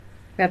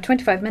We have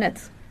 25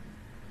 minutes.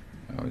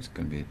 Oh, it's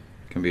going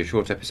to be a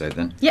short episode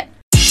then. Yeah.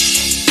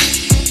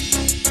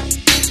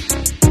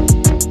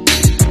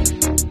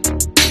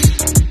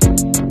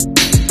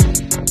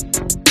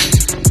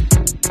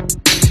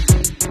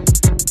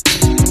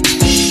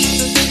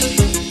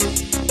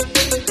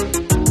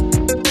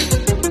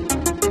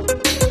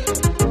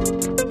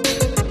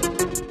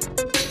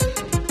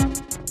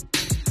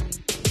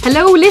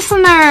 Hello,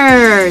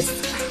 listeners!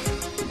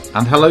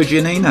 And hello,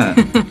 Janina.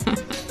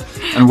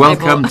 And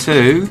welcome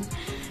to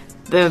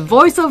the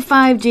Voice of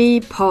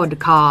 5G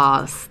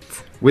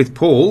podcast with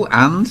Paul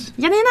and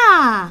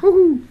Janina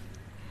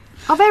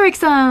of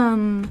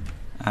Ericsson.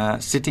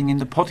 Sitting in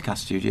the podcast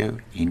studio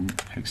in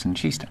Ericsson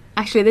Kista.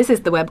 Actually, this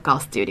is the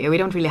webcast studio. We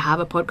don't really have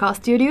a podcast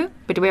studio,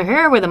 but we're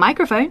here with a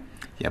microphone.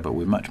 Yeah, but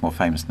we're much more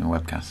famous than the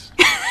webcasts.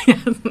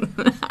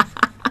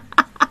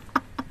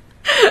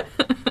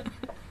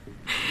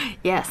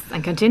 Yes,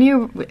 and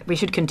we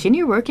should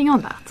continue working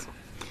on that.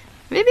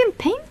 Have you been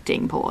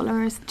painting, Paul,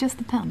 or is it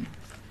just a pen?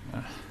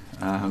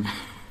 I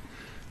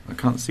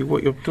can't see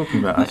what you're talking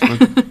about.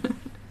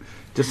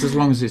 Just as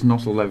long as it's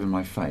not all over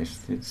my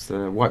face. It's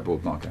a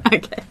whiteboard marker.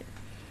 Okay.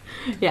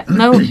 Yeah,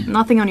 no,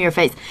 nothing on your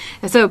face.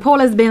 So Paul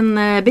has been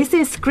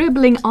busy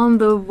scribbling on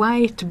the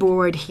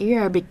whiteboard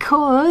here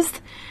because...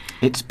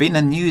 It's been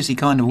a newsy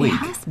kind of week. It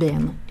has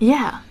been,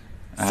 yeah.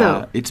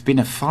 So it's been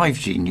a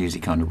 5G newsy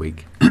kind of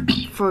week.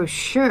 For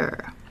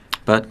sure.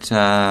 But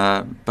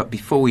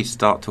before we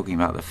start talking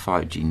about the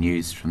 5G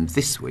news from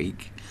this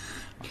week,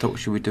 I thought,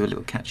 should we do a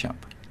little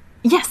catch-up?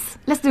 Yes,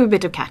 let's do a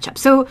bit of catch-up.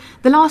 So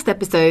the last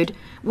episode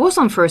was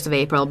on 1st of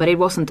April, but it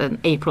wasn't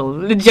an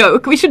April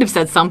joke. We should have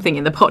said something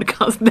in the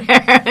podcast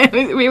there.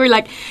 We were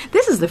like,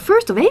 this is the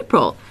 1st of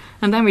April.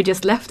 And then we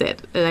just left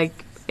it,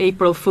 like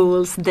April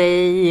Fool's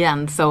Day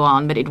and so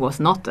on, but it was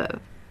not a...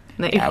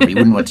 Yeah, we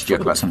wouldn't want to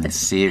joke about something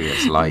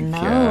serious like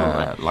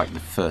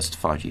the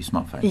first 5G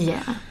smartphone.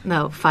 Yeah,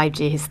 no,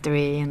 5G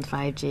history and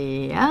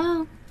 5G.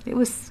 Yeah, it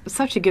was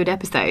such a good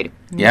episode.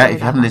 Yeah, if you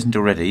haven't listened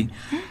already,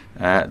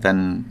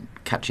 then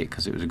catch it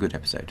because it was a good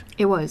episode.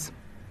 It was.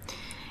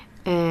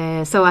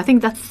 So I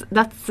think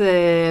that's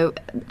a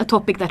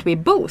topic that we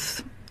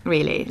both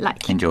really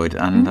like. Enjoyed,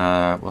 and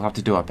we'll have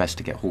to do our best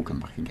to get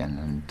Håkan back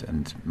again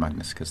and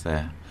Magnus because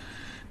they're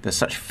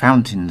such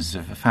fountains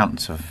of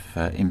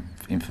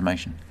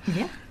information.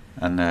 Yeah.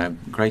 And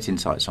great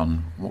insights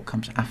on what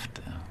comes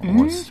after,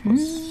 or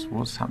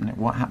what's happening,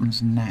 what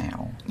happens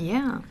now.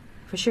 Yeah,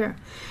 for sure.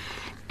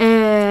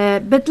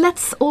 But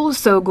let's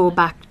also go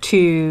back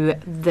to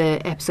the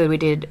episode we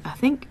did, I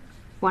think,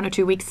 1 or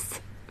 2 weeks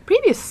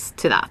previous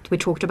to that. We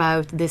talked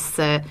about this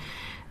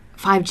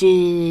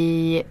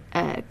 5G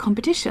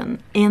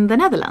competition in the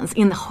Netherlands,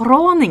 in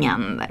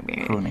Groningen.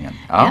 Groningen.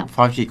 Oh, yeah.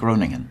 5G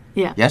Groningen.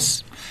 Yeah.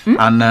 Yes.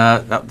 And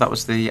that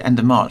was the end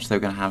of March. They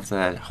were going to have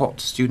their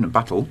hot student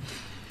battle.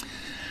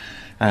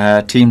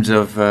 Teams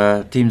of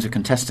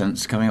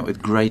contestants coming up with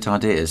great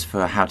ideas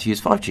for how to use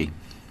 5G.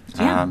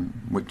 Yeah. And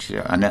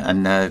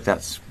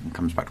that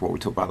comes back to what we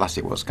talked about last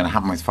year. What's going to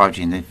happen with 5G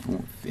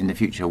in the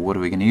future? What are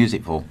we going to use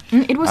it for?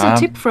 It was a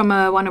tip from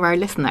one of our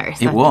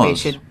listeners. It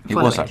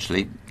was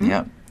actually.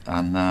 Yeah.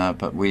 And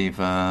but we've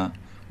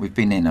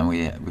been in and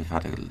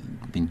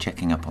we've been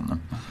checking up on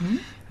them,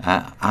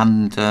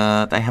 and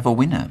they have a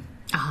winner.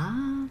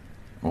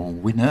 Or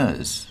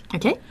winners.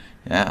 Okay.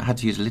 Yeah, I had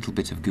to use a little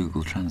bit of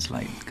Google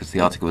Translate because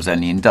the article was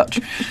only in Dutch.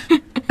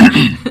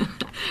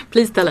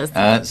 Please tell us. Do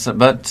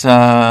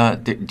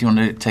you want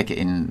to take it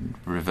in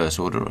reverse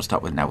order or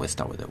start with? Now we'll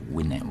start with the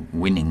winning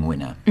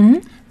winner.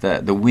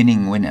 The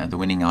winning winner, the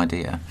winning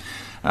idea,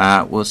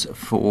 was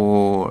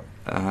for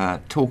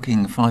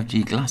talking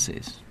 5G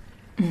glasses.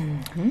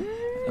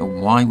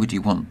 Why would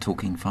you want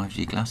talking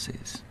 5G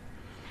glasses?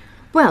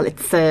 Well,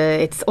 it's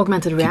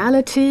augmented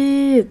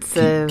reality. It's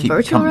keep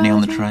virtual company reality.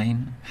 on the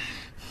train.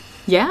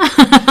 Yeah.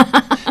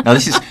 Now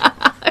this is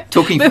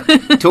talking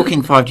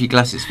 5G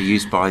glasses for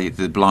use by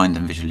the blind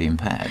and visually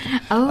impaired.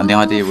 And the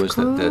idea was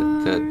that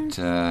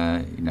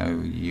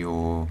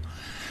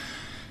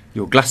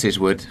your glasses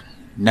would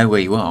know where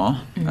you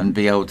are and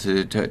be able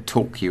to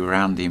talk you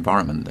around the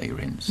environment that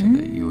you're in, so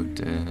that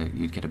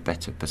you'd get a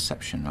better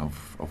perception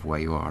of where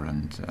you are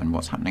and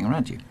what's happening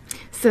around you.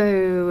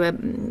 So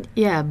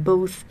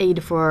both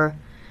aid for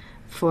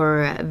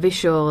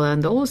visual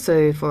and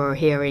also for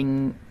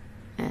hearing,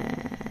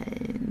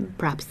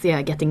 perhaps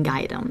getting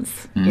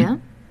guidance. Yeah,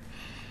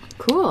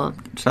 cool.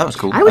 So that was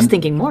cool. I was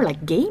thinking more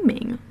like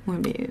gaming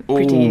would be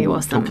pretty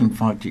awesome. Talking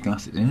 5G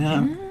glasses.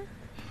 Yeah.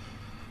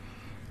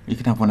 You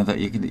could have one of the.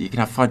 You could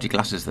have 5G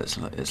glasses it's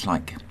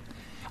like,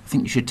 I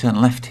think you should turn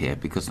left here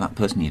because that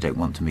person you don't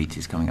want to meet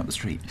is coming up the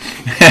street.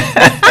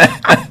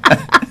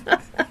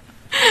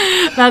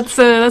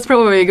 That's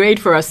probably great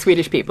for us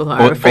Swedish people who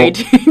are afraid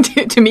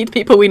to meet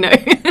people we know.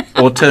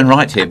 Or turn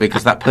right here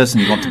because that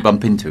person you want to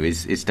bump into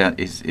is down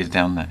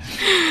there.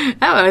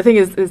 Oh, I think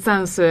it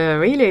sounds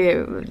really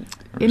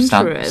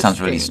interesting. Sounds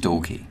really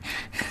stalky.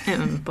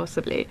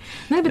 Possibly.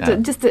 No,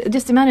 but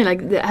just imagine,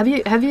 like,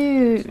 have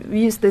you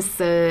used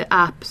this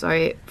app?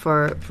 Sorry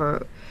for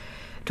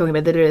talking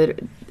about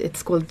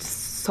it's called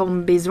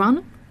Zombies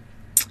Run.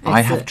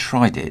 I have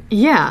tried it.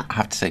 Yeah. I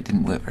have to say it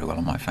didn't work very well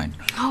on my phone.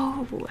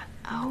 Oh.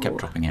 Kept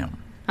dropping out.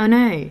 I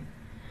know.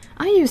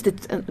 I used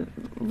it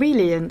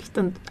really,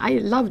 and I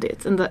loved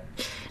it. And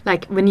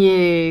like when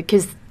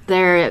because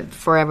there,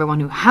 for everyone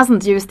who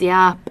hasn't used the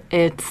app,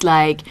 it's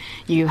like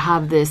you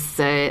have this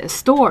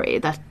story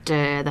that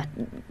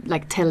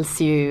like tells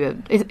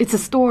you. It's a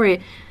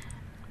story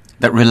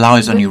that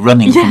relies on you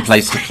running from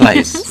place to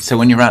place. So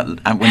when you're out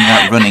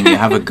running, you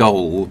have a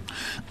goal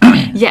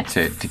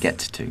to get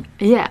to.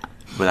 Yeah.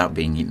 Without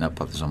being eaten up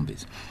by the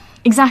zombies.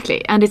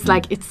 Exactly, and it's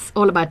like it's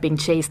all about being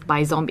chased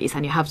by zombies,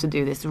 and you have to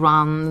do these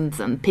runs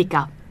and pick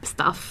up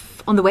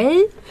stuff on the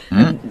way.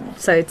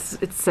 So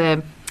it's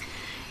a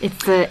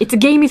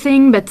gamey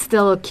thing, but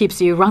still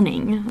keeps you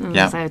running.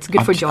 So it's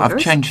good for joggers. I've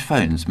changed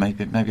phones.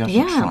 Maybe I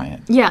should try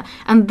it. Yeah,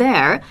 and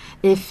there,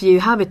 if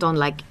you have it on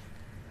like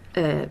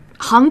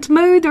hunt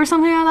mode or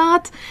something like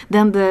that,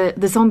 then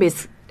the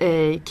zombies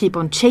keep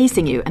on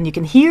chasing you, and you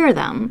can hear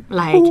them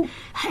like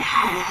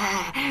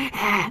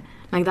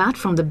like that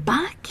from the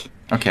back.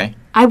 Okay.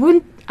 I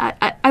would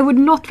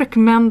not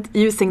recommend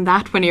using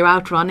that when you're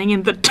out running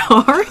in the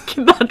dark.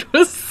 That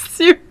was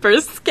super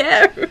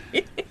scary.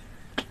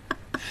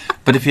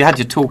 But if you had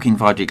your talking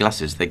 5G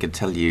glasses, they could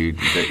tell you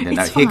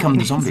that here come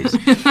the zombies.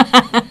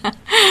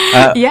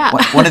 Yeah.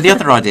 One of the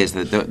other ideas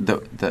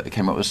that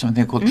came up was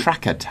something called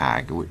Tracker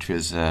Tag, which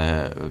is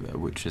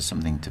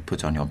something to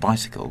put on your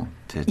bicycle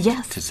to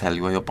tell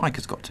you where your bike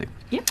has got to.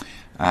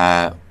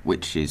 Yeah.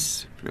 Which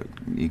is,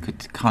 you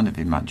could kind of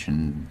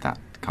imagine that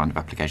kind of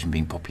application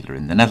being popular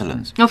in the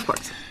Netherlands. Of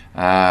course.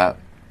 But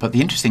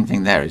the interesting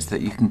thing there is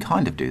that you can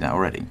kind of do that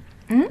already.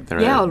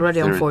 Already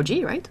on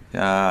 4G, right?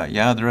 There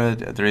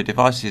are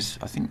devices,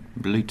 I think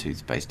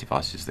Bluetooth-based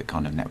devices that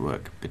kind of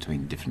network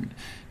between different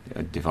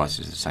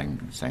devices of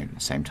the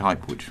same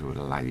type, which will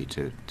allow you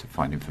to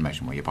find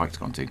information where your bike's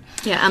gone to.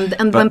 Yeah,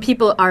 and when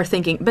people are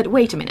thinking, but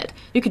wait a minute,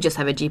 you could just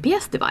have a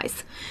GPS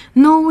device.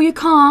 No, you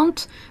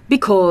can't,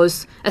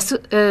 because as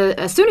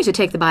soon as you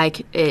take the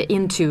bike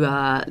into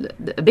a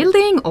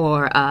building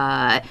or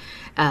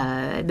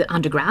the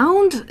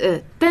underground,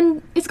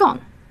 then it's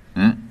gone.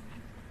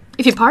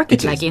 If you park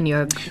it like in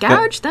your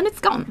garage, then it's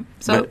gone.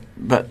 So,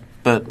 but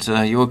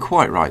you were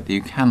quite right.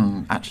 You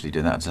can actually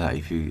do that today.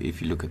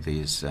 If you look at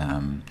these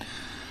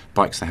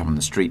bikes they have on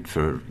the street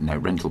for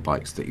rental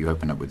bikes that you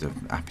open up with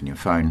an app in your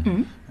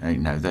phone,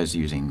 those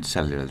using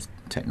cellular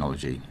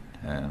technology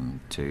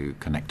to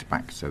connect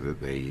back, so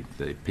that the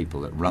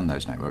people that run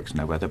those networks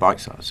know where their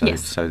bikes are. So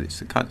it's the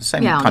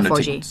same kind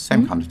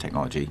of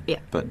technology,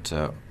 but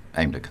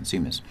aimed at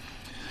consumers.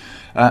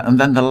 And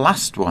then the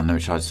last one,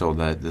 which I saw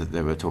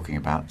they were talking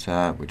about,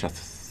 which I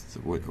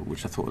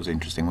thought was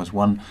interesting, was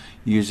one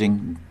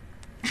using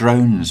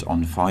drones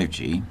on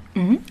 5G.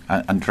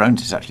 And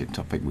drones is actually a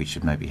topic we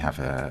should maybe have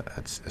a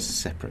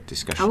separate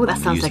discussion. Oh, that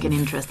sounds like an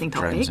interesting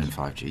topic. Drones and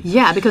 5G.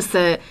 Yeah, because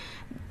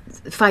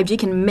 5G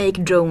can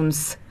make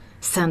drones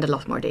send a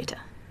lot more data.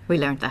 We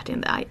learned that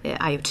in the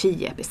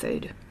IoT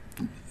episode.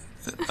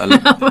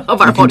 Of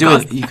our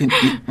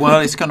podcast. Well,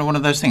 it's kind of one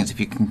of those things.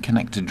 If you can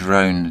connect a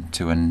drone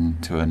to a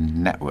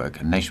network,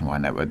 a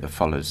nationwide network that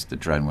follows the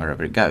drone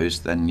wherever it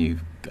goes, then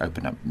you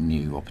open up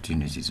new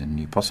opportunities and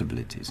new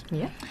possibilities.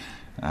 Yeah.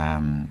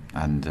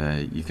 And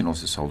you can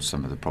also solve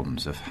some of the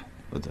problems that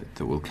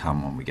will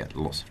come when we get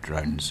lots of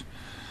drones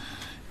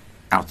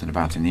out and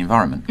about in the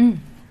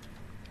environment.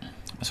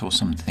 I saw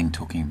something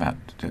talking about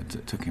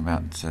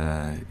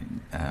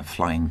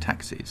flying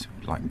taxis,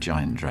 like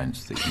giant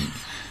drones that can.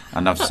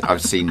 And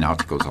I've seen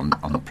articles on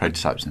the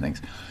prototypes and things.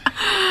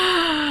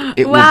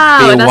 It would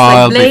be a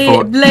while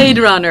before Blade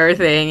Runner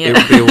thing. It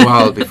would be a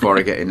while before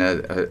I get in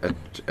a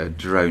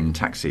drone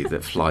taxi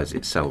that flies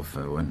itself.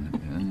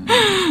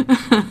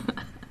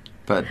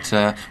 But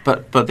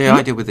the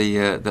idea with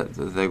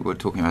that they were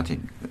talking about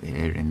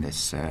here in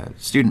this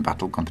student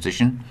battle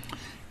competition,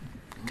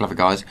 clever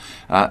guys,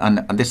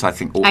 and this I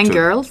think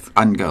girls.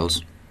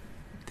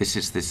 This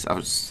is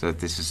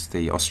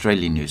the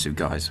Australian use of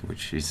guys,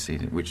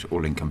 which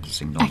all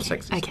encompassing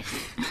non-sexist. Okay.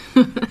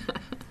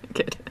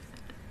 Good.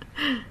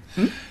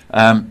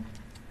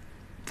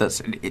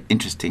 That's an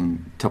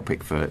interesting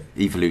topic for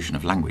evolution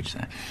of language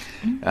there.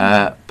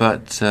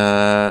 But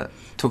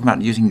talking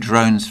about using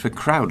drones for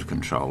crowd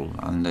control,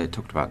 and they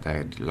talked about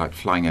like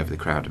flying over the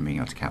crowd and being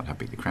able to count how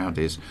big the crowd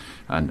is,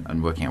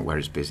 and working out where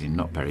it's busy and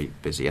not very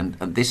busy. And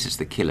this is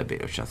the killer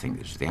bit, which I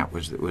think is the app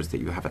was that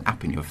you have an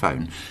app in your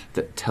phone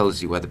that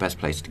tells you where the best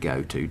place to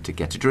go to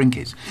get a drink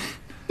is.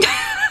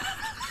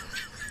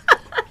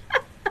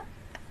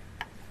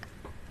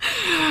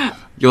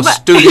 You're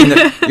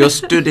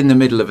stood in the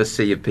middle of a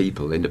sea of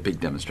people in a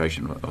big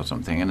demonstration or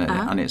something,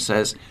 and it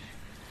says,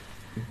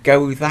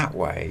 "Go that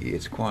way.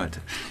 It's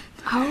quieter."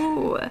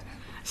 Oh,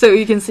 so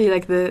you can see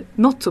like the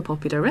not so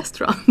popular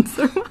restaurants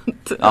or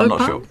what? I'm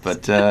not sure,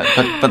 but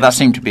that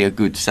seemed to be a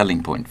good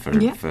selling point for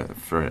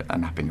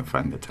an app in your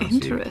phone that tells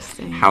you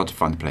how to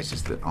find the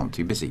places that aren't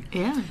too busy.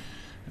 Yeah.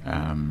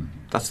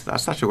 That's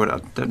actually what I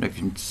don't know if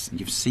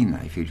you've seen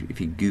that. If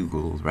you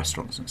Google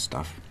restaurants and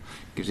stuff,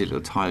 it gives you a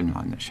little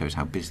timeline that shows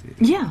how busy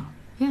it is. Yeah.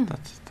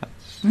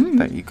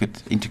 That you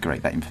could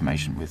integrate that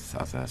information with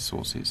other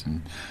sources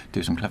and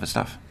do some clever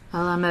stuff.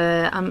 Well,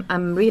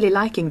 I'm really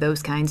liking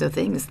those kinds of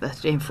things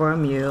that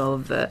inform you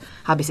of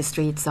how busy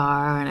streets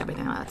are and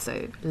everything like that.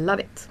 So love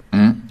it.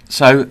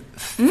 So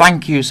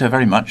thank you so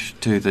very much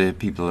to the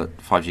people at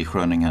 5G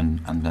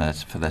Groningen and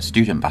for their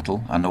student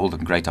battle and all the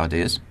great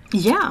ideas.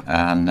 Yeah.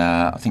 And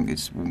I think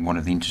it's one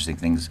of the interesting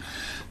things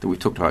that we've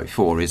talked about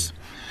before is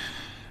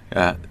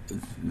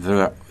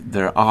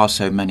there are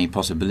so many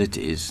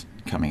possibilities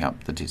coming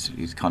up that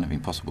it's kind of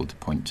impossible to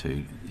point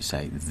to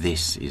say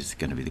this is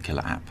going to be the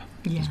killer app.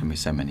 Yeah. There's going to be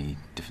so many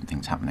different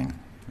things happening.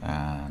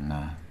 And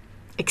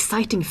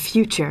exciting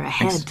future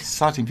ahead.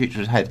 Exciting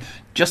future ahead.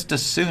 Just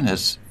as soon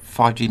as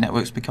 5G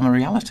networks become a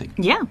reality.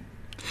 Yeah.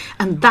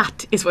 And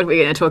that is what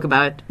we're going to talk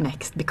about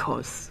next,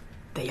 because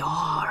they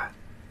are.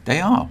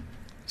 They are.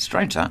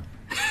 Strange that.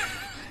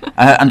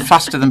 And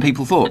faster than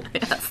people thought.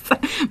 Yes.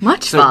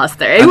 Much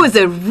faster. It was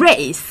a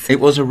race. It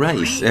was a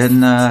race.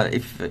 And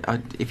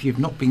if you've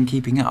not been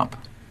keeping up,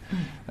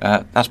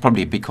 that's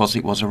probably because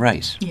it was a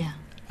race. Yeah.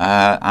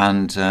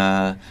 And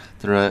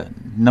there are a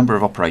number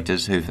of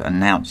operators who've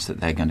announced that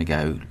they're going to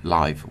go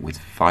live with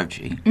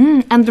 5G.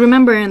 And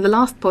remember, in the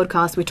last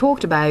podcast, we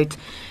talked about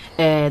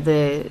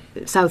the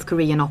South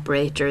Korean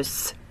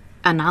operators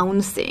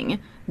announcing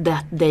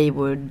that they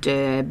would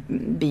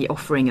be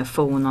offering a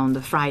phone on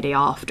the Friday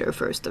after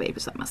 1st of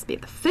April. So that must be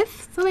the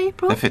 5th of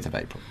April? The 5th of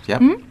April, yeah.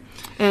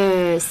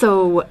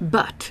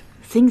 But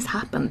things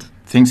happened.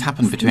 Things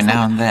happened between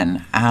now and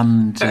then,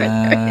 and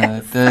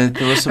there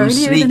was some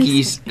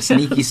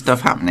sneaky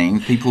stuff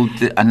happening. People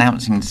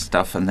announcing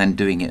stuff and then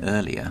doing it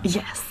earlier.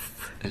 Yes.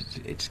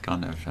 It's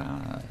kind of...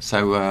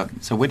 So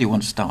where do you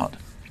want to start?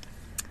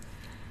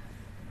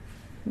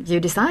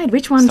 You decide.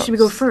 Which one should we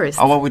go first?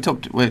 Oh, well, we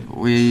talked...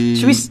 We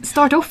should we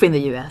start off in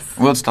the US?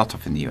 We'll start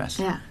off in the US.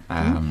 Yeah.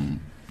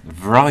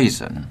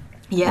 Verizon.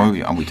 Yeah.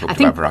 And we talked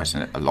about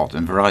Verizon a lot,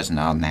 and Verizon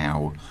are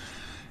now...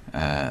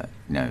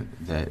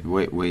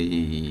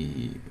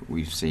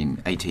 we've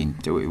seen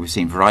we've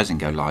seen Verizon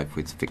go live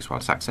with fixed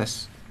wireless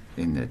access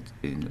in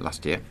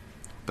last year,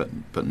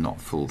 but not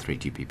full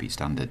 3GPP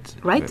standard.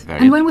 Right.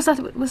 And when was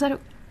that? Was that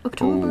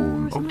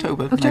October?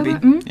 October,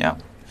 maybe. Yeah.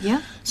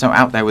 Yeah. So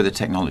out there with the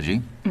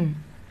technology.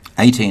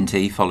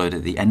 AT&T followed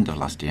at the end of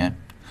last year.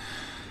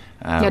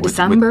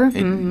 December.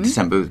 In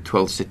December, with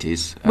 12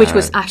 cities. Which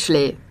was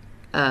actually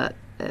a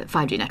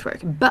 5G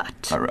network,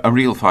 but a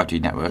real 5G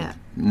network. Yeah.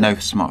 No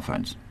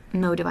smartphones.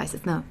 No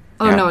devices, no.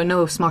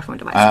 No smartphone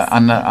devices.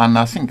 And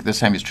I think the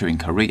same is true in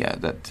Korea.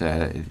 That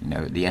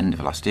at the end of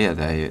last year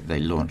they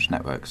launched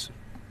networks,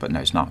 but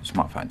no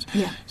smartphones.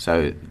 Yeah.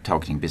 So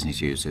targeting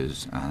business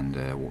users and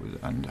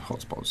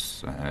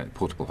hotspots,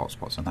 portable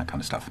hotspots, and that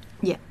kind of stuff.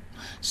 Yeah.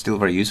 Still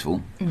very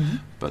useful,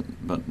 but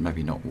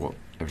maybe not what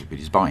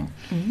everybody's buying.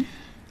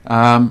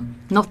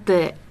 Not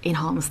the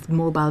enhanced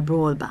mobile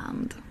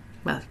broadband.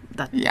 Well,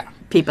 that yeah.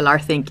 People are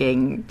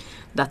thinking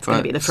that's going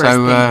to be the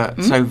first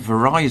thing. So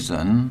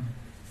Verizon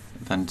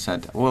then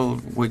said,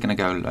 well, we're going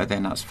to go, they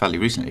announced fairly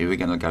recently, we're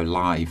going to go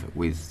live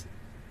with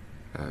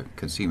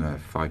consumer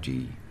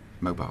 5G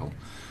mobile,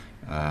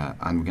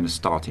 and we're going to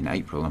start in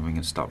April, and we're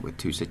going to start with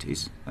 2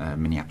 cities,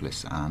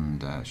 Minneapolis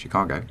and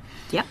Chicago.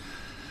 Yeah.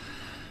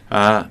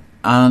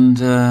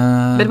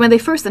 But when they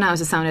first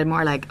announced, it sounded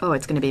more like,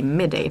 it's going to be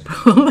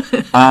mid-April.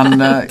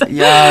 And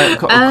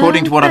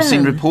according to what I've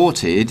seen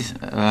reported,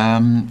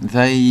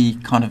 they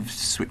kind of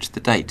switched the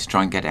date to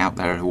try and get out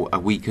there a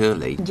week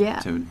early. Yeah.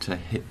 To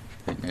hit.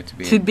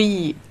 To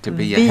be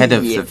ahead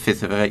of the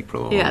 5th of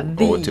April,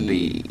 or to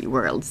be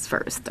world's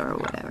first, or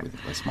whatever.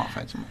 With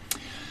smartphones.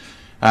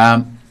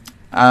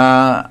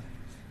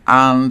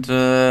 And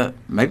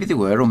maybe they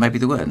were, or maybe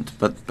they weren't.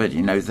 But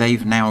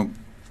they've now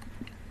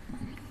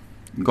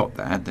got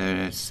there.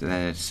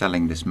 They're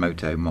selling this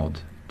Moto Mod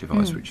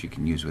device, which you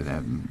can use with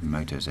their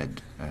Moto Z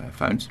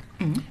phones.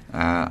 And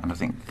I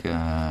think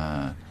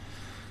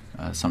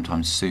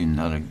sometime soon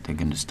they're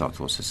going to start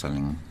also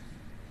selling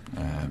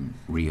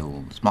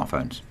real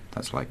smartphones.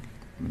 That's like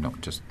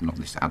not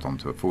this add-on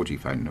to a 4G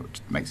phone,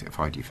 which makes it a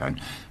 5G phone,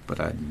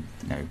 but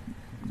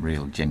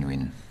real,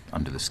 genuine,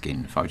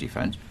 under-the-skin 5G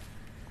phones.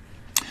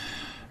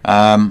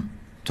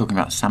 Talking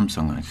about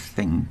Samsung, I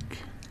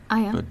think.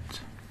 Yeah. But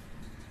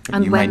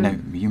and you may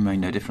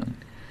know different.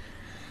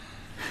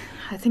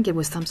 I think it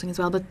was Samsung as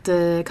well, but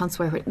can't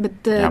swear for it.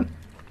 But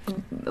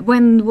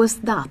when was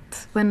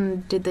that?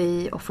 When did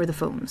they offer the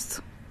phones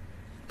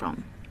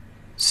from?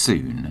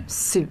 Soon.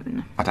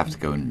 I'd have to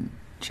go and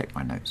check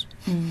my notes.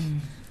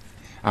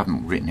 I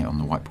haven't written it on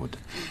the whiteboard.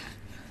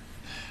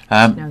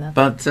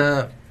 But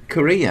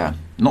Korea,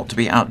 not to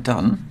be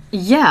outdone.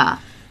 Yeah.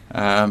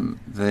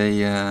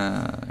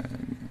 The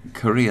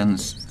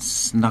Koreans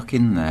snuck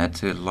in there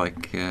to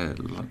like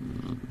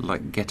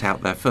get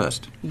out there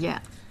first. Yeah.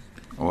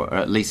 Or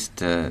at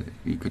least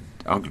you could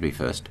arguably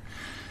first.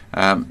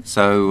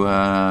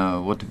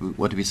 So what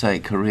do we say?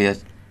 Korea,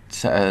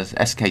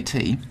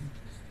 SKT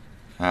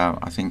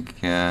I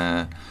think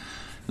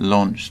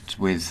launched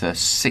with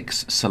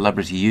 6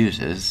 celebrity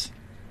users,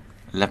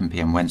 11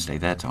 p.m. Wednesday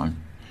their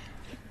time,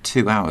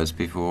 2 hours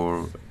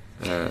before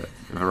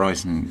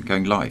Verizon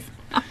going live.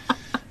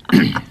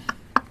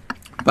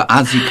 But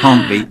as you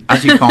can't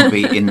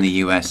be in the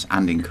US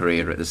and in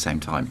Korea at the same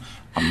time,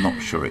 I'm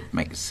not sure it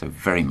makes so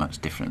very much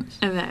difference.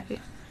 Okay.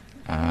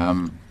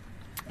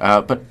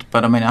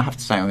 But I mean, I have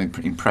to say I'm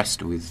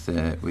impressed with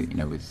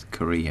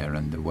Korea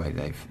and the way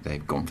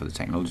they've gone for the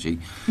technology.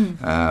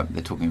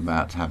 They're talking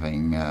about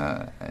having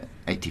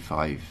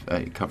 85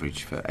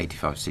 coverage for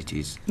 85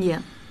 cities.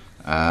 Yeah.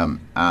 And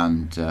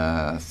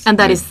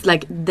that is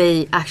like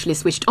they actually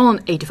switched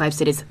on 85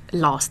 cities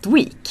last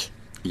week.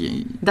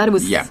 That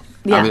was that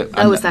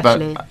was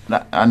actually.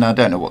 And I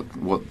don't know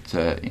what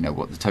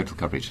the total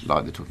coverage is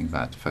like. They're talking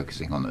about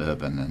focusing on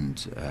urban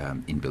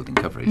and in-building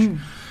coverage.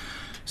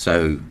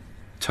 So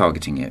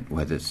targeting it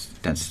where there's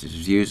densities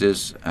of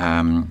users,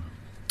 and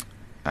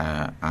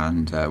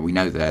we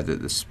know there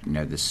that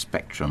the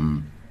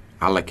spectrum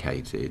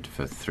allocated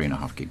for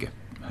 3.5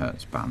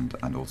 gigahertz band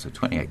and also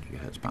 28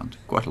 gigahertz band,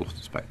 quite a lot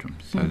of spectrum.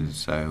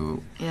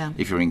 So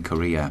if you're in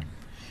Korea,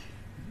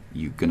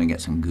 you're going to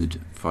get some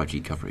good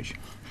 5G coverage.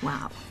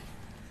 Wow.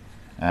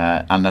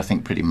 And I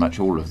think pretty much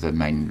all of the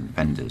main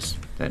vendors,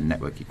 the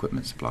network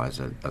equipment suppliers,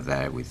 are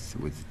there with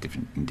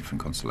different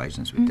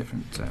constellations with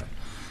different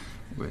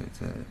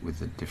with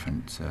the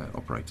different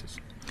operators.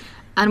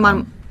 And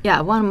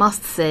one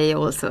must say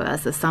also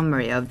as a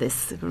summary of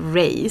this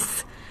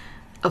race,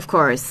 of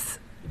course,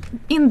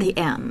 in the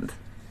end,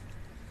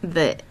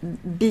 the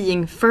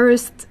being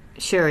first,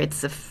 sure,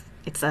 it's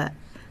a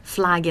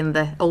flag in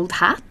the old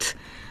hat,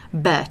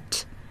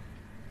 but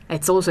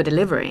it's also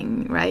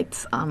delivering,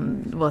 right,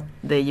 on what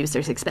the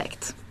users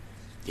expect.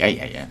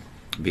 Yeah.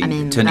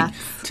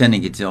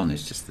 Turning it on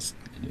is just the start.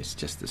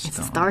 It's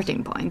a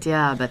starting point,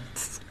 but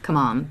come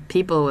on,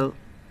 people will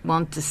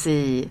want to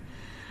see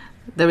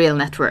the real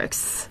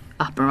networks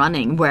up and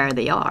running where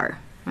they are,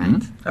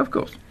 right? Of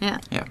course. Yeah.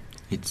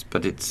 It's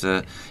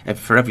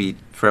for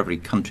every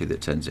country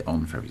that turns it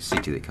on, for every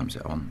city that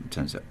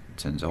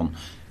turns on,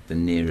 the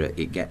nearer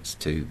it gets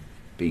to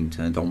being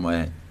turned on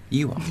where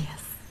you are. Yes.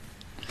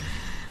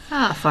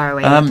 Far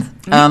away.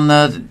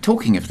 And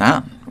talking of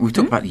that, we've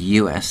talked about the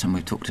US and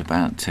we've talked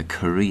about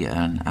Korea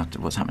and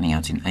what's happening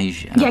out in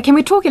Asia. Yeah, can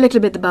we talk a little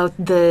bit about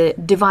the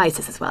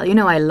devices as well?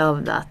 I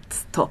love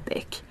that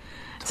topic.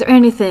 Is there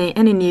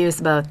any news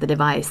about the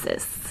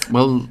devices?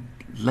 Well,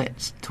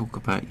 let's talk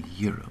about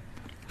Europe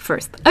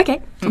first. Okay.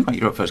 Talk about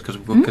Europe first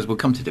because we'll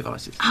come to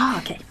devices.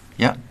 Okay.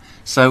 Yeah.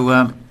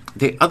 So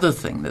the other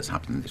thing that's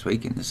happened this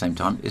week in the same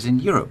time is in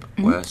Europe,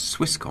 where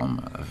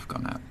Swisscom have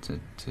gone out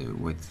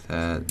with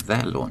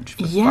their launch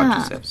for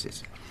 5G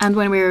services. And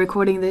when we were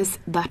recording this,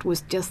 that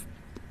was just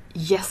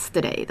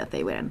yesterday that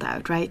they went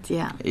out, right?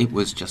 Yeah. It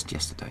was just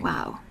yesterday.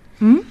 Wow.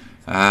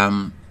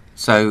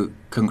 So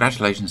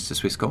congratulations to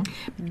Swisscom.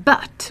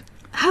 But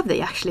have they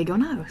actually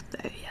gone out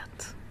though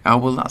yet? Oh,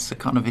 well, that's a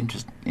kind of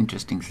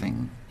interesting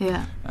thing.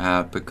 Yeah.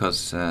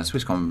 Because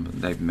Swisscom,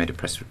 they've made a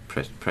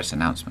press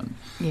announcement.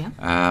 Yeah.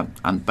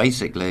 And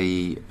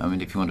basically, I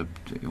mean, if you want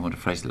to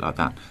phrase it like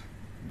that,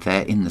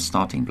 they're in the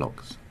starting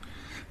blocks.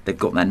 They've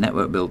got their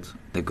network built.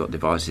 They've got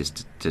devices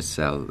to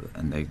sell,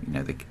 and they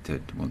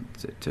want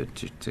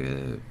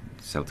to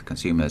sell to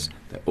consumers.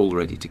 They're all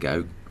ready to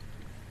go.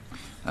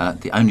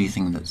 The only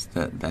thing that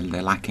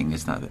they're lacking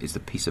is the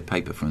piece of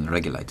paper from the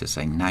regulator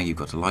saying now you've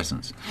got a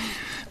license.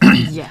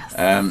 Yes.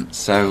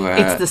 So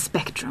it's the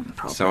spectrum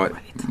problem. So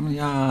right?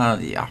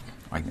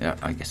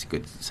 I guess you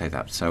could say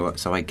that. So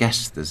I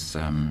guess there's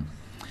some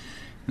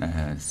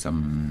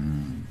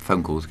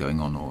phone calls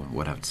going on or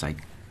whatever to say,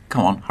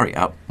 come on, hurry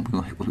up,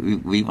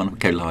 we want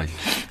to go live.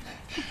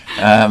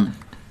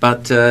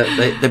 But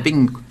they've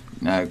been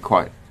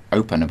quite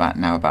open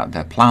about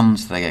their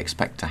plans. They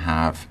expect to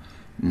have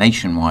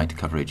nationwide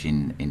coverage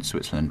in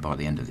Switzerland by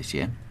the end of this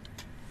year.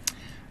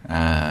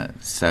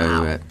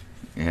 So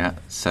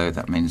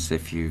that means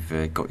if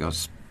you've got your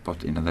spot,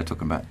 they're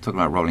talking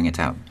about rolling it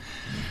out,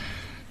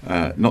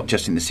 not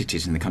just in the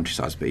cities in the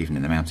countryside, but even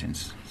in the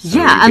mountains. So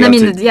and I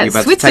mean,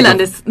 Switzerland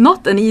is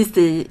not an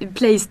easy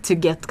place to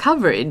get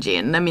coverage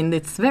in. I mean,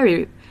 it's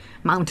very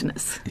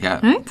mountainous. Yeah,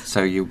 right?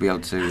 So you'll be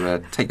able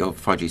to take your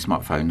 5G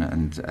smartphone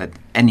and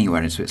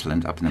anywhere in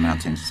Switzerland, up in the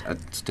mountains,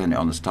 turn it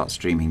on and start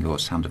streaming your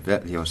sound of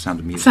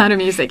music. Sound of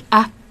music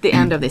at the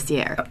end of this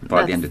year.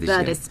 By the end of this year.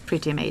 That is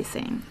pretty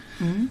amazing.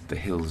 Mm-hmm. The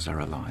hills are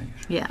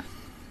alive. Yeah.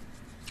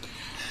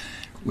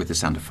 With the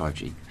sound of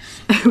 5G.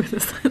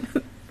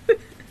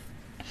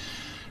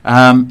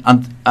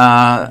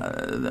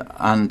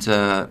 And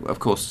of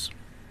course,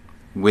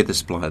 we're the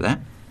supplier there.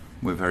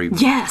 We're very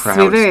proud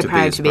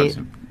to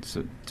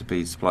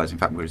be suppliers. In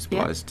fact, we're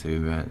suppliers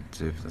to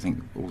I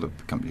think all the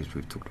companies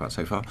we've talked about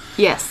so far.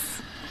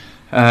 Yes.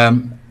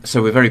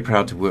 So we're very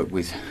proud to work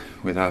with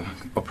our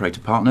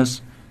operator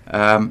partners.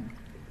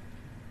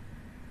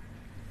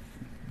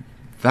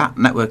 That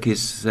network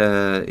is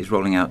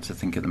rolling out, I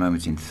think, at the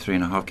moment in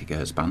 3.5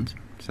 gigahertz band.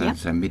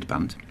 so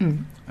mid-band.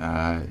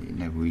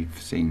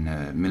 We've seen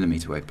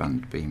millimetre wave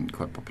band being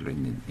quite popular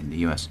in the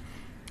US,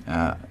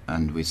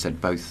 and we said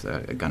both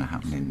are going to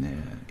happen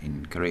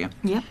in Korea.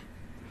 Yeah.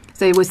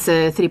 So it was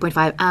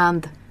 3.5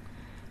 and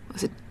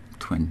was it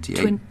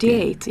 28?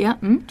 28. Yeah.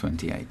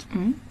 28.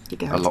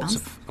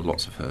 Gigahertz.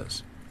 Lots of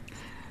hertz.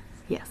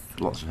 Yes.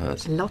 Lots of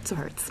hertz. Lots of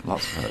hertz.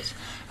 Lots of hertz.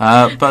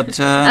 But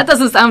that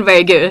doesn't sound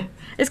very good.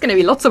 It's going to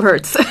be lots of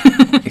hertz.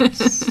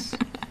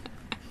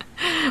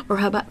 Or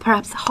how about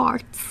perhaps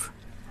hearts?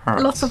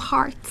 Lots of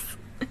hearts.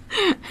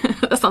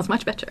 That sounds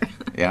much better.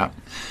 Yeah.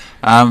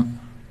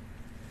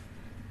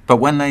 But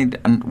when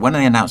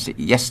they announced it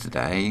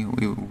yesterday,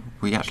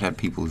 we actually had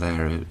people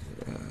there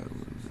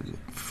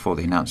for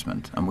the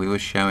announcement, and we were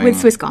showing with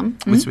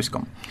Swisscom. With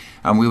Swisscom,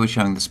 and we were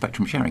showing the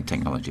spectrum sharing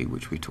technology,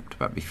 which we talked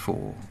about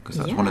before, because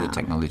that's one of the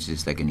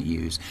technologies they're going to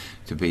use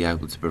to be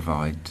able to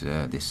provide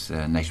this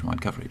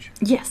nationwide coverage.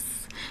 Yes,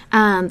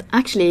 and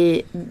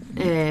actually,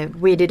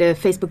 we did a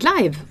Facebook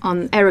Live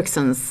on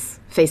Ericsson's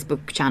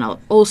Facebook channel,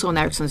 also on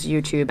Ericsson's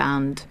YouTube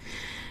and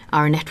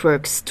our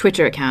network's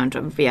Twitter account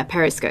via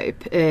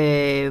Periscope,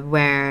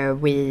 where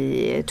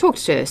we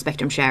talked to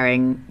spectrum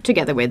sharing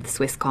together with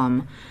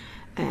Swisscom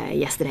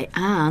yesterday,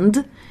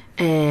 and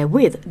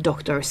with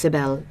Dr.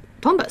 Sibel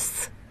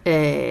Tombas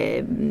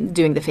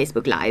doing the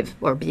Facebook Live,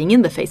 or being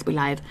in the Facebook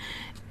Live.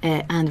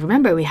 And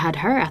remember, we had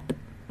her at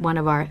one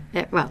of our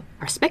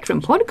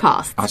Spectrum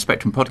podcast. Our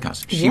Spectrum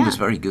podcast. She was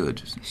very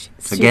good.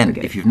 So again,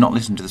 good. If you've not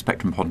listened to the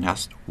Spectrum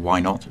podcast, why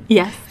not?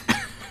 Yes.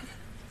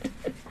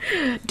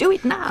 Do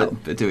it now.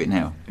 But do it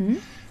now.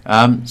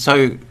 I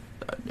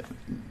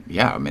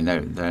mean,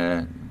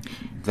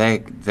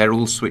 they're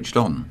all switched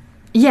on.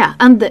 Yeah,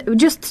 and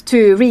just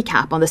to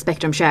recap on the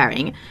spectrum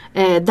sharing,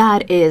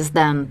 that is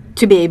then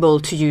to be able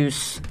to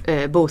use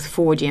both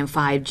 4G and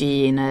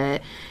 5G in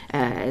at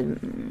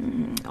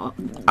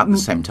the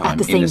same time,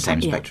 in the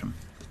same spectrum.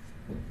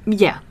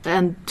 Yeah,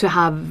 and to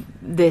have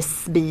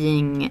this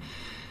being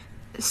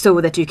so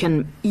that you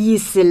can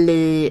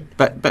easily...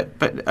 But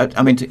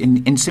I mean,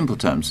 in simple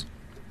terms,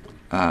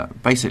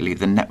 basically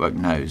the network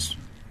knows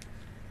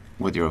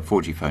whether you're a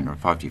 4G phone or a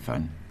 5G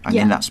phone. And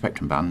in that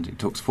spectrum band, it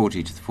talks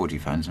 4G to the 4G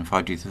phones and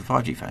 5G to the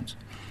 5G phones.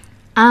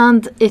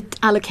 And it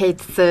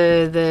allocates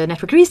the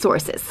network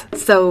resources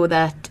so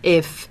that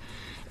if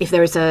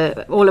there is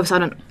all of a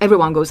sudden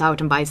everyone goes out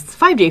and buys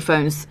 5G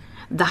phones,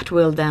 that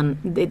will then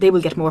they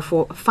will get more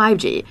for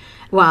 5G.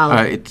 While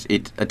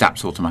it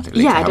adapts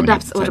automatically. Yeah, it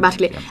adapts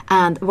automatically. Yeah.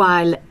 And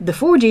while the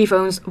 4G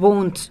phones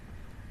won't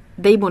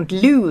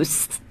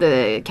lose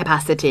the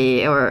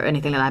capacity or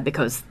anything like that,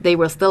 because they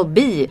will still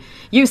be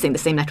using the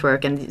same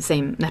network, and the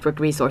same network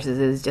resources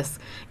is just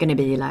going to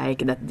be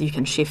like that you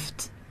can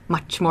shift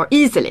much more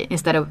easily,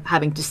 instead of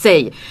having to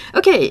say,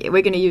 okay,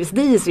 we're going to use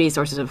these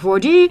resources of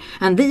 4G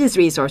and these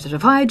resources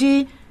of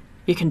 5G.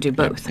 You can do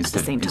both at the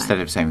same time. Instead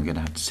of saying we're going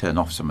to have to turn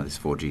off some of this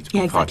 4G to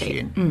put 5G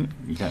in,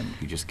 you don't.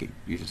 You just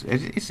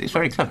it's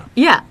very clever.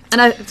 Yeah,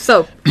 and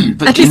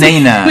but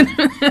Janina,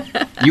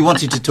 you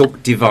wanted to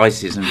talk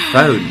devices and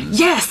phones.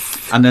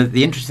 Yes. And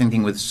the interesting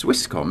thing with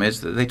Swisscom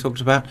is that they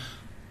talked about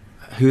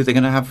who they're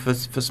going to have for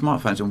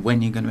smartphones and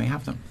when you're going to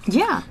have them.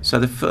 Yeah. So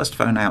the first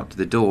phone out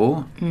the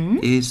door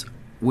is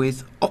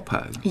with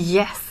Oppo.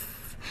 Yes.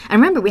 And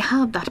remember, we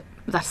had that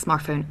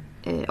smartphone.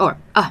 Or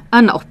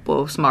an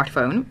Oppo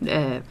smartphone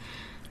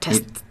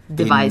test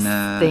device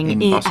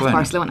thing at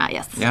Barcelona,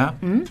 yes. Yeah.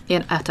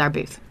 At our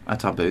booth.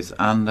 At our booth,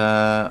 and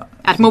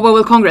at Mobile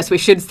World Congress, we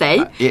should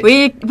say.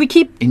 We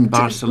keep in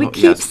Barcelona. We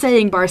keep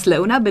saying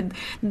Barcelona, but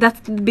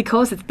that's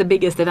because it's the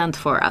biggest event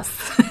for us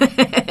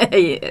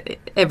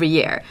every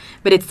year.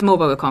 But it's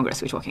Mobile World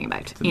Congress we're talking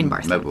about in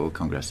Barcelona. Mobile World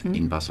Congress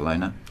in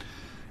Barcelona,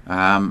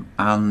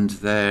 and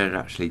they're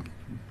actually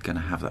going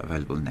to have that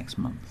available next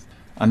month,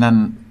 and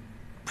then.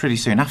 Pretty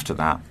soon after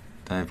that,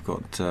 they've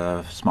got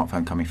a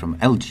smartphone coming from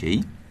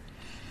LG,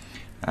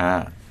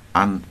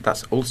 and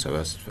that's also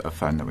a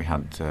phone that we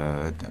had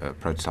a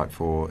prototype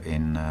for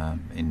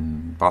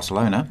in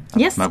Barcelona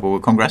at Mobile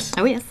World Congress.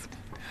 Oh yes,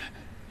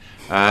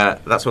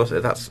 that's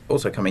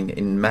also coming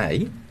in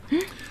May,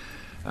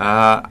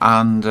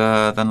 and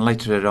then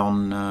later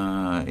on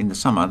in the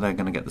summer they're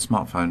going to get the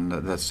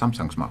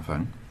Samsung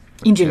smartphone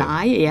in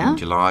July. In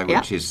July,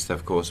 which is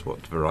of course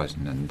what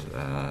Verizon and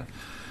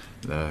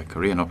the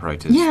Korean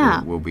operators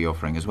will be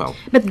offering as well.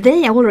 But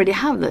they already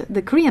have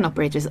the Korean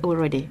operators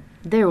already.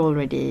 They're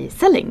already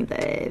selling the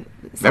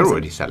Samsung. They're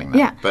already selling that.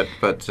 Yeah. But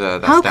that's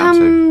how down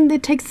come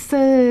it takes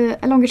a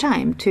longer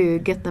time to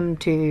get them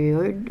to?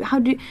 Or how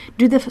do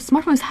the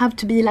smartphones have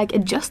to be like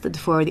adjusted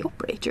for the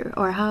operator,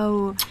 or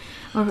how?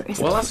 Or is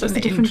that's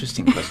an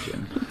interesting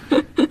question.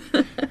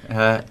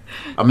 I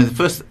mean,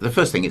 the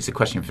first thing, it's a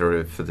question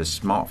for the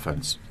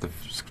smartphones, the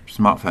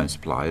smartphone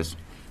suppliers.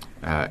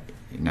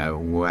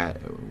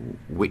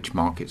 Which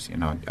markets,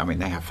 I mean,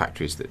 they have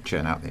factories that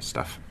churn out this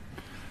stuff.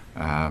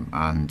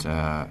 And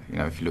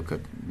if you look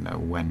at,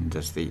 when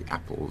does the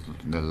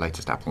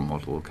latest Apple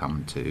model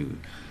come to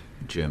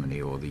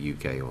Germany or the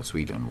UK or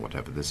Sweden or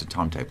whatever, there's a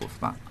timetable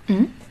for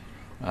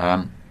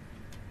that.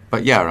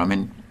 But yeah, I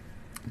mean,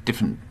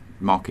 different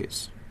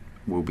markets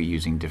will be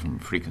using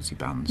different frequency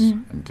bands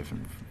and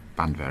different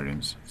band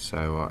variants.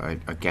 So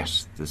I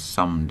guess there's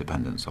some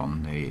dependence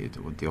on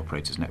the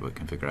operator's network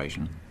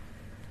configuration,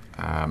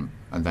 and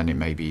then it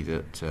may be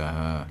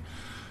that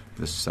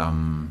there's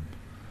some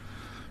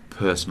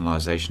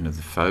personalisation of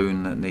the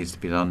phone that needs to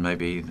be done.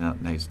 Maybe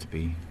that needs to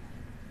be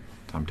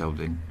time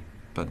delved in,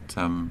 but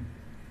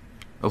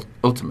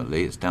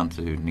ultimately it's down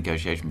to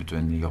negotiation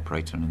between the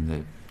operator and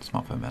the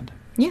smartphone vendor.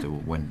 Yeah. So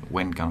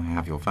when can I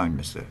have your phone,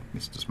 Mr.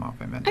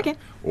 Smartphone vendor? Okay.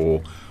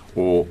 Or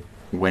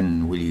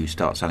when will you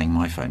start selling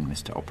my phone,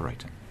 Mr.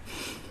 Operator?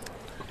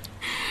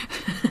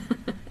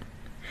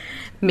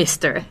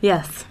 Mr.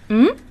 Yes.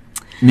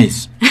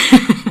 Miss.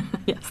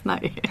 Yes. No.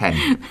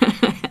 Hen.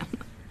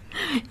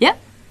 Yeah.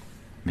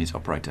 Miss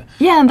Operator.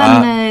 Yeah, and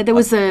then there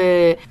was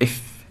a.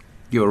 If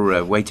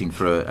you're waiting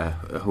for a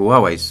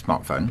Huawei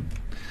smartphone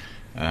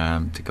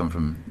to come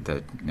from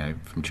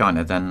from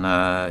China, then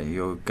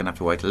you're going to have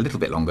to wait a little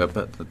bit longer.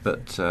 But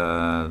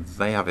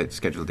they have it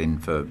scheduled in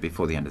for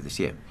before the end of this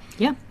year.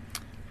 Yeah.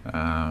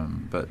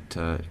 But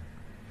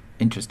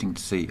interesting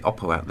to see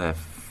Oppo out there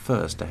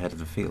first ahead of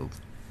the field.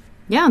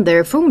 Yeah,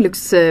 their phone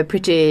looks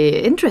pretty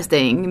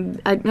interesting.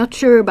 I'm not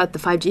sure about the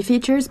 5G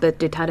features,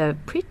 but it had a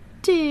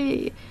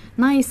pretty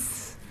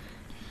nice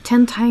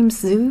 10 times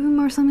zoom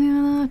or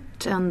something like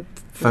that. And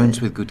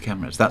phones with good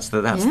cameras. That's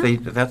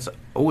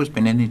always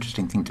been an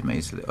interesting thing to me.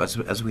 Is that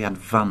as we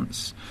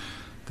advance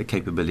the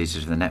capabilities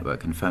of the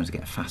network and phones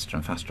get faster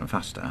and faster and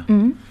faster,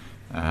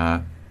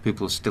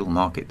 people still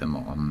market them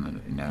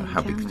on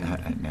how big,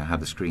 how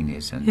the screen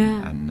is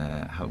and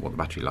what the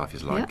battery life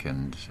is like,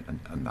 and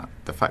that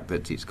the fact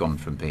that it's gone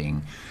from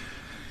being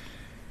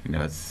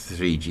a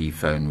 3G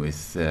phone with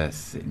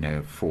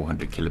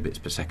 400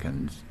 kilobits per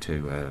second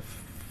to a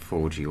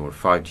 4G or a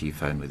 5G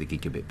phone with a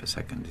gigabit per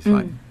second is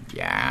like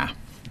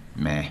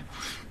meh.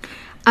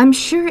 I'm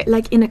sure,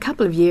 like in a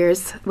couple of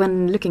years,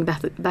 when looking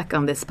back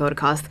on this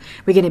podcast,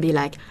 we're going to be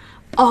like,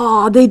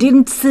 oh, they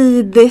didn't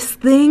see this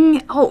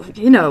thing. Oh,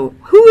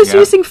 who is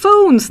using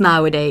phones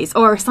nowadays,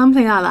 or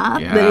something like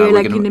that. Yeah, They're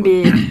like going to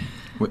be.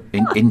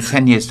 In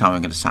 10 years' time,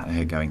 I'm going to sat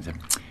here going,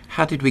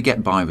 how did we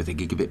get by with a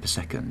gigabit per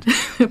second?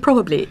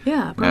 Probably,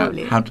 yeah,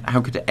 probably. How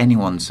could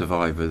anyone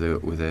survive with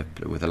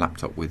a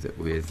laptop with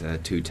a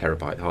 2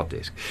 terabyte hard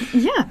disk?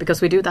 Yeah,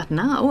 because we do that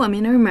now. I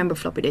mean, I remember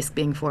floppy disk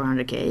being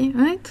 400k,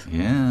 right?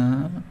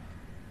 Yeah.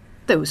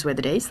 Those were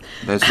the days.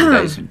 Those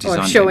were the days.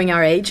 Or showing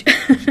our age.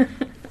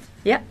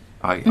 Yeah.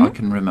 I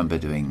can remember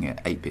doing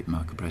 8-bit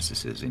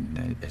microprocessors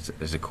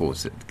as a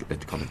course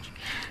at college.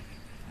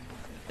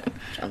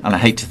 And I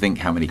hate to think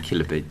how many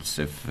kilobits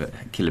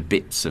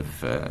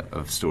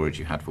of storage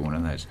you had for one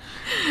of those.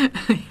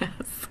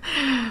 Yes.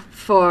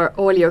 For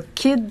all your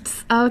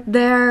kids out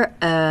there,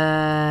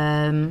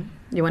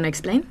 you want to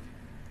explain?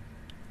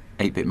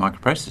 8-bit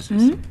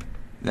microprocessors.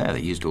 Yeah, they're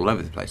used all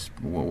over the place,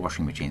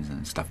 washing machines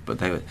and stuff. But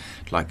they were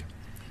like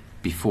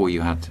before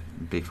you had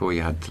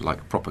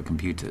like proper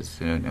computers.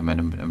 A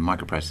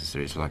microprocessor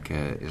is like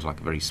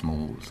a very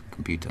small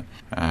computer.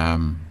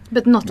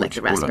 But not like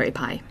the Raspberry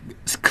Pi.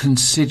 It's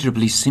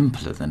considerably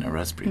simpler than a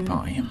Raspberry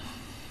Pi.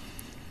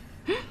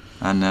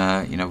 And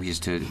we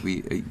used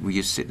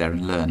to sit there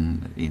and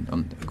learn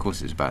on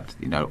courses about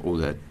all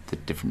the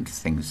different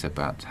things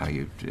about how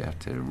you have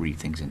to read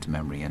things into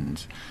memory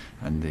and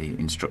the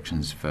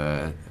instructions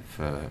for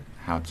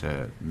how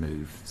to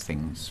move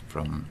things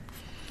from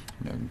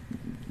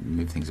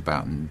move things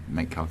about and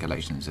make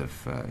calculations of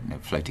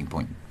floating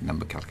point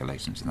number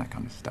calculations and that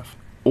kind of stuff.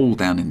 All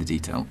down in the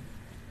detail.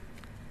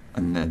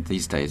 And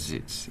these days,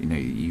 it's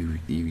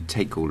you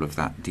take all of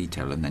that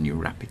detail and then you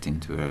wrap it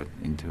into a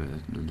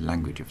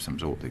language of some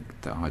sort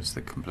that hides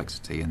the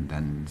complexity, and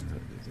then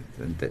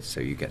so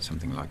you get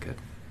something like a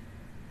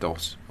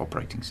DOS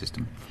operating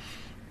system,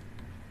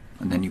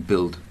 and then you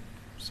build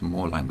some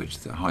more language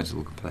that hides all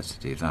the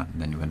complexity of that,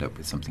 and then you end up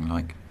with something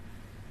like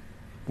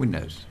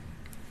Windows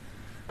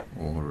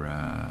or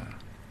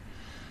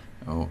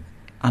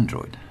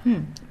Android.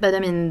 But I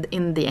mean,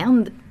 in the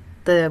end,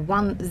 the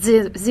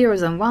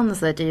zeros and ones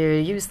that you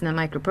use in a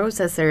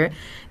microprocessor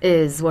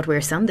is what we're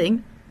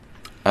sending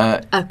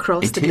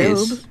across the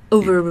globe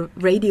over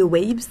radio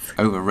waves.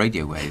 Over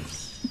radio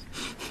waves.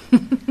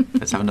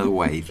 Let's have another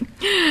wave.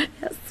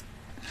 Yes.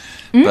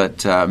 But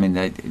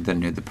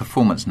the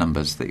performance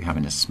numbers that you have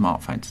in a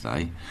smartphone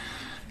today,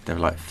 they're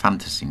like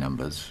fantasy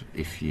numbers.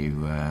 If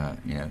you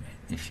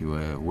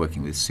were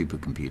working with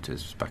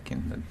supercomputers back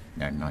in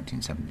the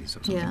 1970s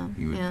or something,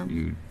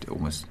 you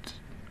almost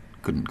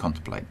couldn't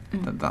contemplate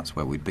that that's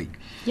where we'd be.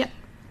 Yeah.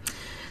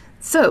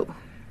 So,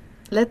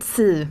 let's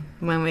see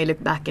when we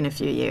look back in a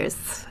few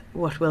years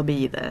what will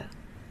be the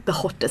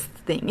hottest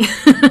thing.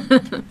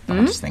 The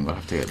hottest thing we'll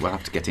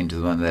have to get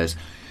into one of those.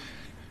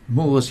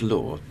 Moore's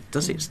law.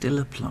 Does it still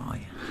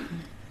apply?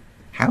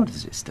 How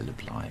does it still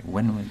apply?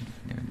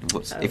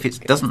 If it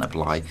doesn't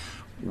apply,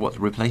 what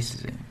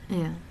replaces it?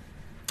 Yeah.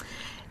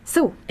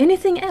 So,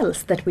 anything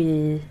else that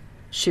we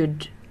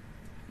should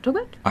talk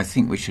about? I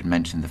think we should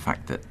mention the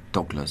fact that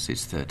Douglas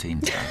is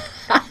 13 today.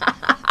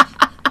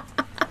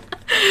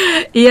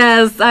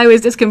 Yes, I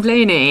was just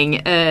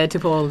complaining to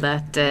Paul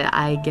that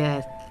I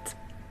get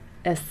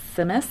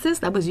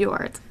SMSs. That was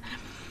yours.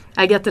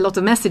 I get a lot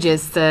of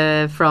messages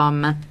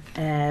from.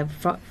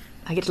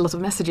 I get a lot of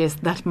messages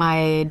that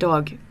my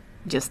dog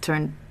just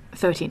turned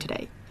 13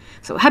 today.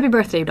 So happy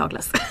birthday,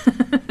 Douglas.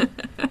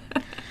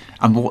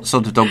 And what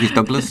sort of dog is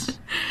Douglas?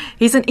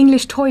 He's an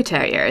English toy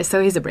terrier,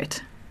 so he's a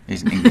Brit.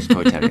 He's an English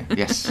toy terrier,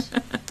 yes.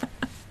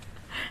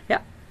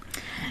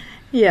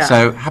 Yeah.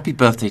 So happy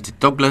birthday to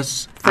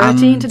Douglas.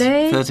 13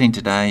 today. 13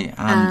 today.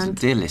 And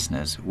dear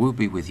listeners, we'll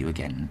be with you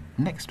again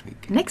next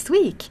week. Next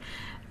week,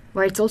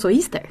 where it's also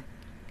Easter.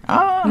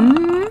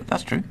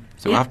 That's true.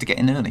 So we'll have to get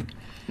in early.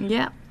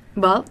 Yeah.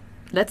 Well,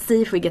 let's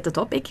see if we get the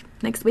topic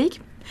next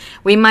week.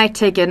 We might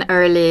take an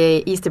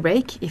early Easter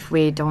break if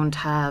we don't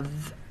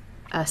have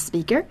a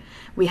speaker.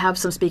 We have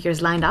some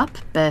speakers lined up,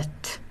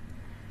 but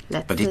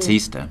let's see. It's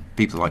Easter.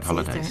 People like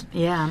holidays. Easter.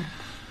 Yeah.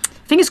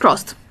 Fingers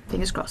crossed.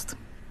 Fingers crossed.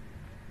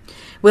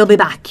 We'll be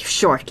back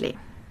shortly.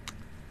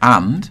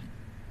 And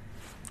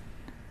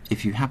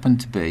if you happen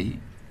to be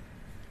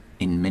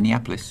in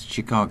Minneapolis,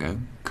 Chicago,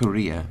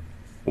 Korea,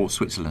 or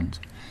Switzerland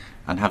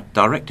and have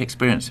direct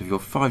experience of your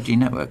 5G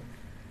network,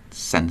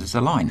 send us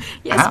a line.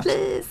 Yes,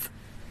 please.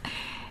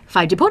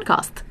 5G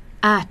podcast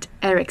at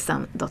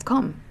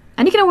Ericsson.com.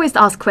 And you can always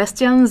ask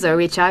questions or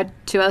reach out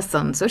to us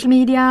on social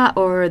media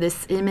or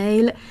this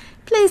email.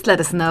 Please let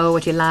us know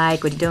what you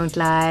like, what you don't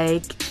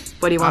like,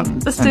 what do you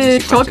want us to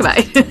talk about.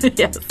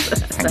 Yes.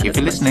 Thank you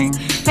for listening.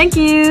 Thank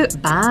you.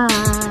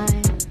 Bye.